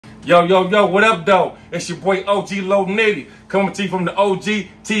Yo, what up, though? It's your boy OG Low Nitty, coming to you from the OG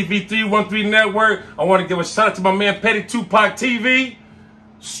TV 313 Network. I want to give a shout out to my man Petty Tupac TV.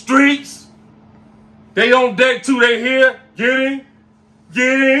 Streets, they on deck too, they here.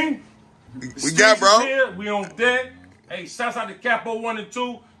 Getting. We got, bro. Here. We on deck. Hey, shouts out to Capo 1 and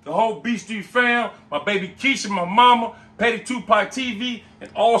 2, the whole B Street fam, my baby Keisha, my mama, Petty Tupac TV, and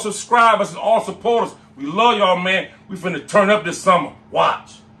all subscribers and all supporters. We love y'all, man. We finna turn up this summer.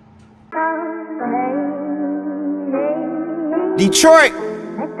 Watch. Detroit.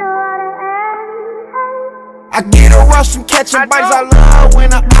 I get a rush from catching bites. I love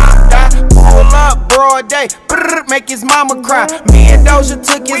when I die. Pull up broad day, brrr, make his mama cry. Me and Doja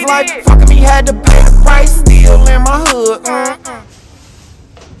took his life, fucking me had to pay the price. Still in my hood.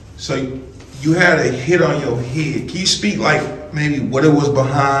 So you had a hit on your head. Can you speak like maybe what it was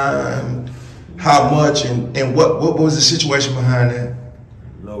behind, how much, and what was the situation behind that?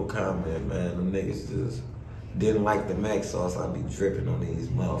 No comment, man. Them niggas just didn't like the Mac sauce. I be dripping on these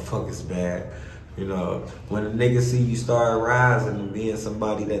motherfuckers bad. You know, when a nigga see you start rising and being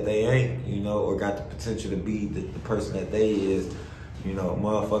somebody that they ain't, you know, or got the potential to be the person that they is, you know,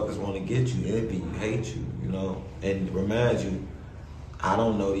 motherfuckers want to get you, envy you, hate you, you know, and remind you, I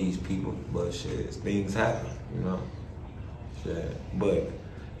don't know these people, but shit, things happen, you know, shit. But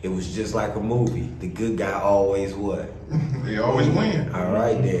it was just like a movie. The good guy always what? They always win. All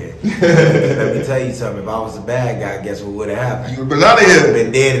right, then. Let me tell you something. If I was a bad guy, guess what would have happened? You would have been out of here. I would have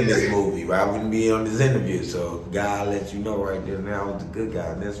been dead in this movie, right? I wouldn't be on this interview. So, God let you know right there now I was the good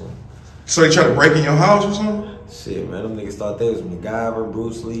guy in this one. So they tried to break in your house or something? Shit, man. Them niggas thought they was MacGyver,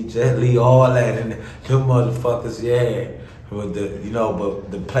 Bruce Lee, Jet Li, all that. And them motherfuckers, yeah. But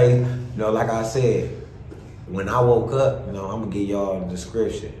the play, you know, like I said, when I woke up, you know, I'm gonna give y'all the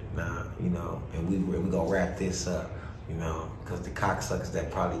description now, you know, and we gonna wrap this up, you know, because the cocksuckers that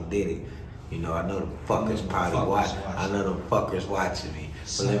probably did it, you know, I know the fuckers probably watch. I know the fuckers watching me.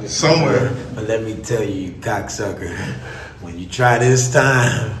 But let me tell you, cocksucker, when you try this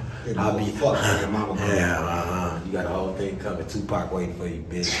time, I'll be fucking your mama. Yeah, you got the whole thing coming. Tupac waiting for you,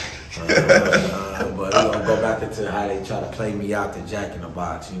 bitch. But we're gonna go back into how they try to play me out to Jack in the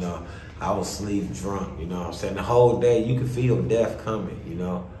Box, you know. I was sleep drunk, you know what I'm saying? The whole day, you could feel death coming, you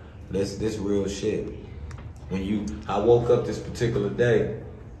know? This real shit. I woke up this particular day,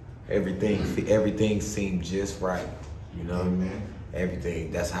 everything seemed just right, you know what I mean?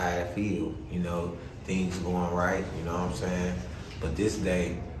 Everything, that's how I feel, you know? Things going right, you know what I'm saying? But this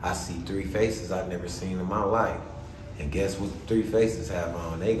day, I see three faces I've never seen in my life. And guess what the three faces have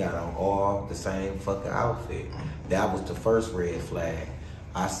on? They got on all the same fucking outfit. That was the first red flag.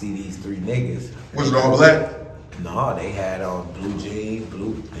 I see these three niggas. Was it all black? No, they had on blue jeans,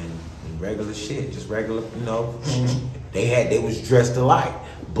 blue and regular shit, just regular, you know. They was dressed alike.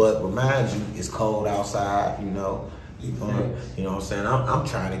 But remind you, it's cold outside, you know. You know what I'm saying? I'm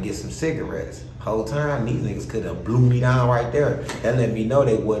trying to get some cigarettes. Whole time, these niggas could have blew me down right there. That let me know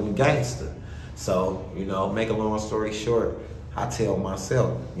they wasn't gangster. So, you know, make a long story short, I tell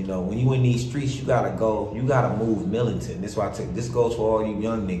myself, you know, when you in these streets, you gotta move militant. That's why this goes for all you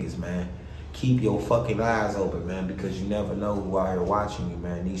young niggas, man. Keep your fucking eyes open, man, because you never know who out here watching you,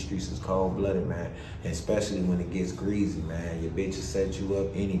 man. These streets is cold-blooded, man, and especially when it gets greasy, man. Your bitches set you up,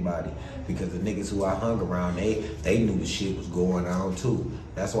 anybody, because the niggas who I hung around, they knew the shit was going on, too.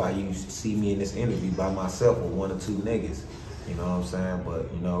 That's why you see me in this interview by myself with one or two niggas, you know what I'm saying?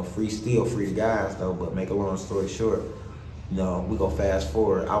 But, you know, free the guys, though, but make a long story short, you know, we go fast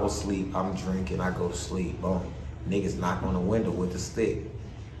forward. I was asleep, I'm drinking, I go to sleep, boom. Niggas knock on the window with the stick.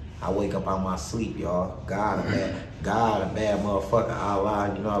 I wake up out my sleep, y'all. God a bad motherfucker.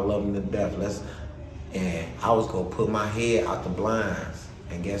 Allah, you know I love him to death. And I was gonna put my head out the blinds,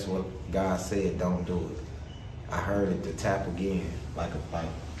 and guess what? God said, don't do it. I heard it to tap again, like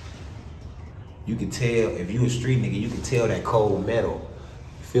you can tell if you a street nigga, you can tell that cold metal.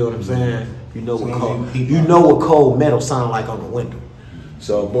 You feel what I'm saying? You know what cold metal sound like on the window.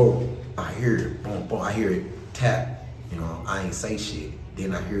 So boom, I hear it, boom, boom, I hear it tap. You know, I ain't say shit.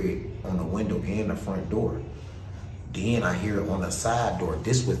 Then I hear it on the window and the front door. Then I hear it on the side door.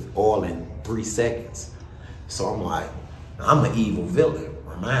 This was all in 3 seconds. So I'm like, I'm an evil villain.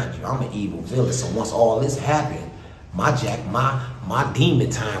 Remind you, I'm an evil villain. So once all this happened, my demon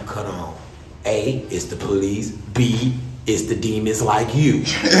time cut on. A, it's the police. B, it's the demons like you.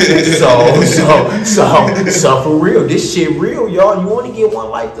 So for real, this shit real, y'all. You only get one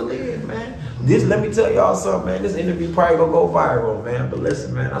life to live, man. Let me tell y'all something, man. This interview probably gonna go viral, man. But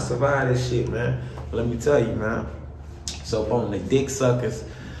listen, man, I survived this shit, man. But let me tell you, man. So on the dick suckers,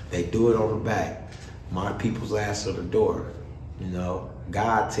 they do it on the back. My people's answer the door. You know,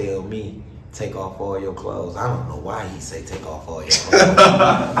 God tell me, take off all your clothes. I don't know why he say take off all your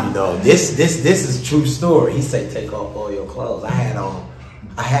clothes. You know, this is true story. He say take off all your clothes. I had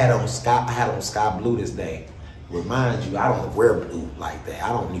on sky blue this day. Remind you, I don't wear blue like that. I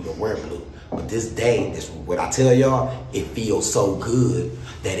don't even wear blue. But this day, this what I tell y'all, it feels so good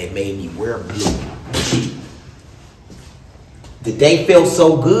that it made me wear blue. The day felt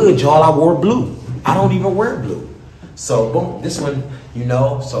so good, y'all, I wore blue. I don't even wear blue. So boom, this one, you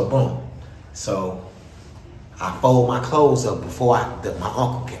know, so boom. So I fold my clothes up before my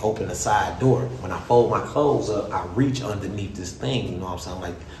uncle can open the side door. When I fold my clothes up, I reach underneath this thing, you know what I'm saying?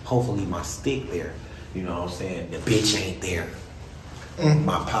 Like, hopefully my stick there, you know what I'm saying? The bitch ain't there.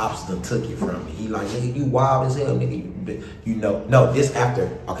 My pops done took it from me. He like, nigga, you wild as hell, nigga. You know, no, this after,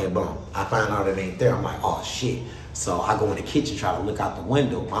 okay, boom. I find out it ain't there. I'm like, oh shit. So I go in the kitchen, try to look out the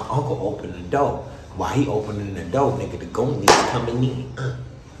window. My uncle opened the door. While he opening the door, nigga, the goonies coming in.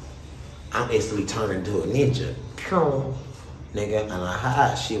 I'm instantly turning into a ninja. Nigga, and I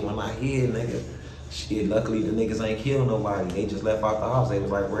hide shit when I hear, nigga. Shit, luckily the niggas ain't killed nobody. They just left out the house. They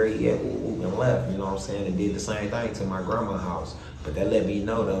was like, where he at? And left, you know what I'm saying? And did the same thing to my grandma's house. But that let me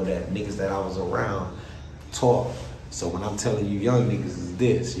know, though, that niggas that I was around talk. So when I'm telling you young niggas is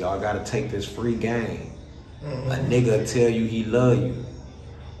this, y'all gotta take this free game. A nigga tell you he love you.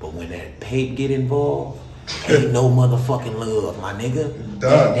 But when that pape get involved, ain't no motherfucking love, my nigga.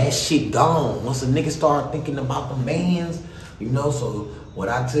 That shit gone. Once a nigga start thinking about the mans, you know, so what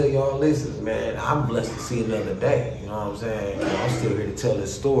I tell y'all this is, man, I'm blessed to see another day. You know what I'm saying? You know, I'm still here to tell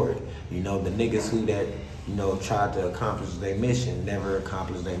this story. You know, the niggas who that, you know, tried to accomplish their mission, never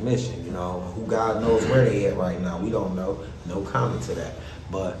accomplished their mission. You know, who God knows where they at right now. We don't know. No comment to that.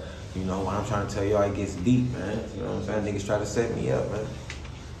 But, you know, what I'm trying to tell y'all, it gets deep, man. You know what I'm saying? Niggas try to set me up, man.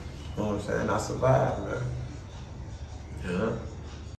 You know what I'm saying? I survived, man. Yeah.